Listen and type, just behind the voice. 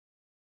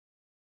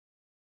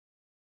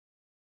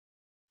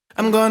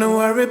I'm gonna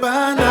worry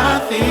about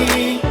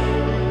nothing,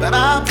 but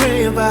I'll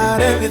pray about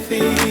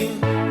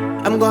everything.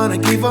 I'm gonna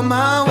give all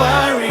my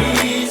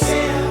worries,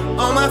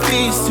 all my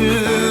fears to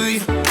you.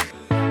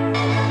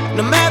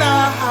 No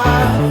matter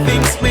how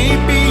things may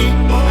be,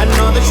 I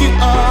know that you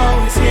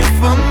always here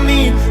for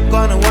me.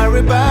 Gonna worry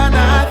about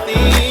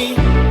nothing,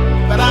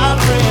 but I'll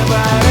pray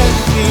about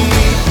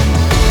everything.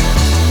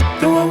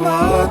 Though I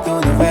walk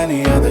through the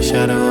valley of the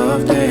shadow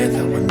of death,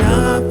 I will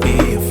not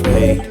be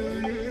afraid.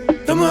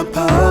 Though my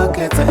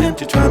pockets are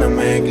empty trying to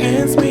make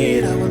ends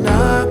meet, I will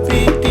not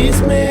be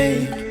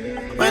dismayed.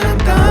 When I'm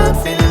done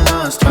feeling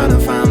lost trying to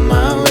find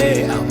my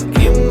way, I will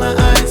keep my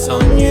eyes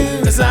on you.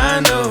 Cause I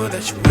know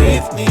that you're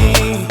with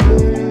me,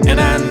 and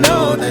I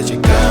know that you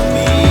got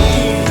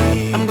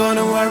me. I'm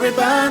gonna worry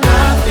about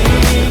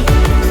nothing,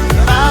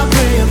 but I'll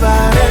pray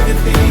about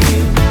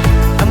everything.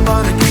 I'm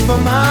gonna give all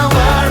my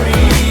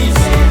worries,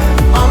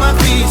 all my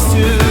fears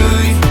to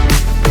you.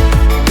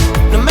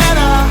 No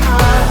matter how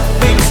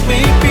things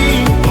may be,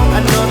 I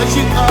know that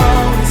you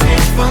always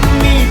here for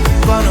me.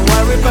 Gonna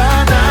worry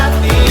about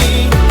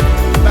nothing,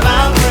 but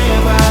I'll pray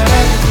about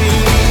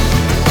everything.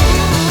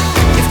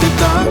 If the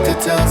doctor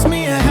tells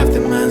me I have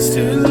the months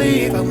to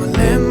live, I will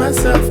let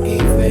myself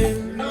give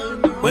in.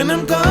 When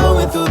I'm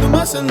going through the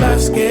mess and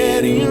life's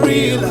getting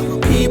real, I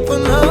will keep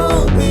on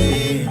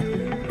hoping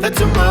that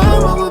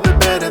tomorrow will be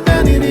better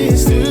than it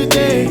is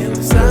today, and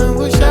the sun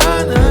will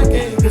shine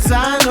again. Cause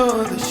I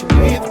know that you're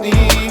with me,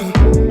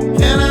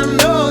 and I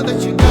know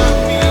that you got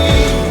me.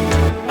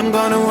 I'm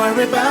gonna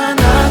worry about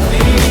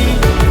nothing,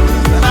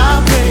 but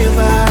I'll pray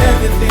about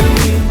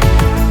everything.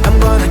 I'm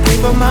gonna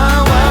give all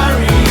my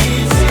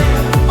worries,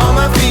 all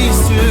my fears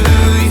to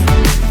you.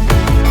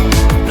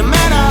 No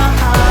matter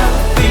how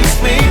things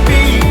may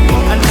be,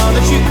 I know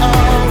that you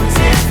always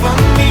here for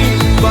me.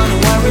 Gonna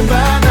worry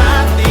about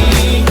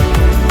nothing,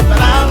 but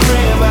I'll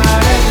pray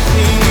about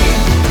everything.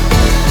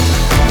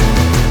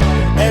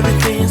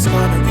 Everything's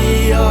gonna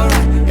be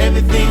alright.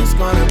 Everything's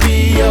gonna be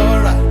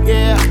alright,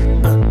 yeah.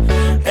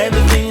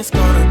 Everything's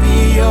gonna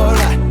be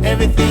alright.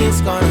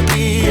 Everything's gonna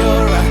be alright.